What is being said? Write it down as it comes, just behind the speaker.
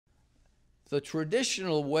the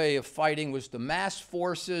traditional way of fighting was to mass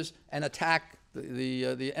forces and attack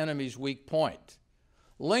the enemy's weak point.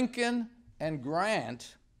 Lincoln and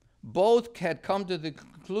Grant both had come to the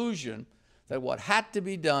conclusion that what had to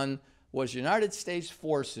be done was United States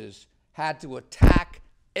forces had to attack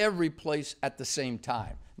every place at the same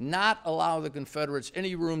time, not allow the Confederates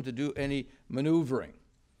any room to do any maneuvering.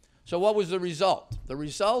 So what was the result? The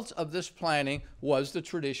result of this planning was the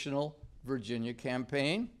traditional Virginia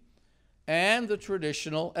campaign and the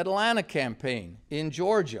traditional Atlanta campaign in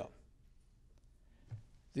Georgia.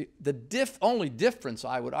 The only difference,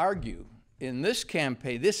 I would argue, in this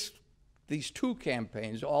campaign, these two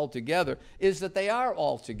campaigns all together, is that they are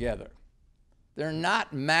all together. They're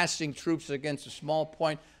not massing troops against a small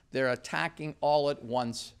point. They're attacking all at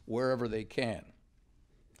once wherever they can.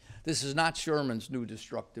 This is not Sherman's new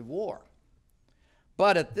destructive war.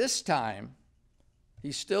 But at this time,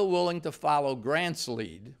 he's still willing to follow Grant's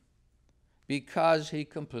lead because he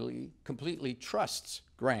completely trusts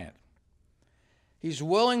Grant. He's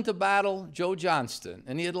willing to battle Joe Johnston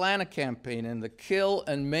in the Atlanta campaign and the kill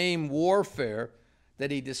and maim warfare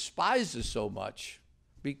that he despises so much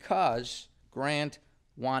because Grant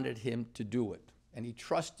wanted him to do it, and he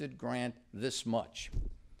trusted Grant this much.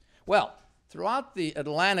 Well, throughout the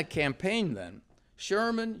Atlanta campaign then,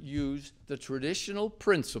 Sherman used the traditional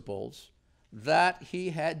principles that he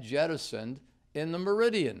had jettisoned in the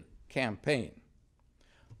Meridian campaign.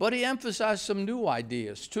 But he emphasized some new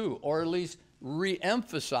ideas too, or at least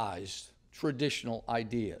re-emphasized traditional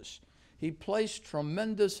ideas. He placed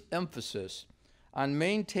tremendous emphasis on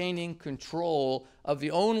maintaining control of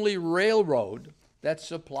the only railroad that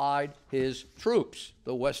supplied his troops,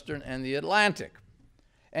 the Western and the Atlantic.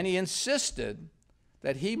 And he insisted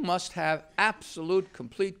that he must have absolute,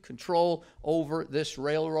 complete control over this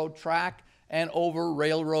railroad track and over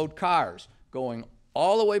railroad cars, going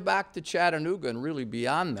all the way back to Chattanooga and really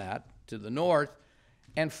beyond that to the north,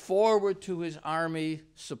 and forward to his army,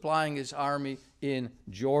 supplying his army in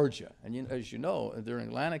Georgia. And as you know, during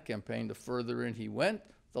the Atlanta campaign, the further in he went,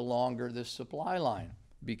 the longer this supply line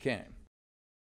became.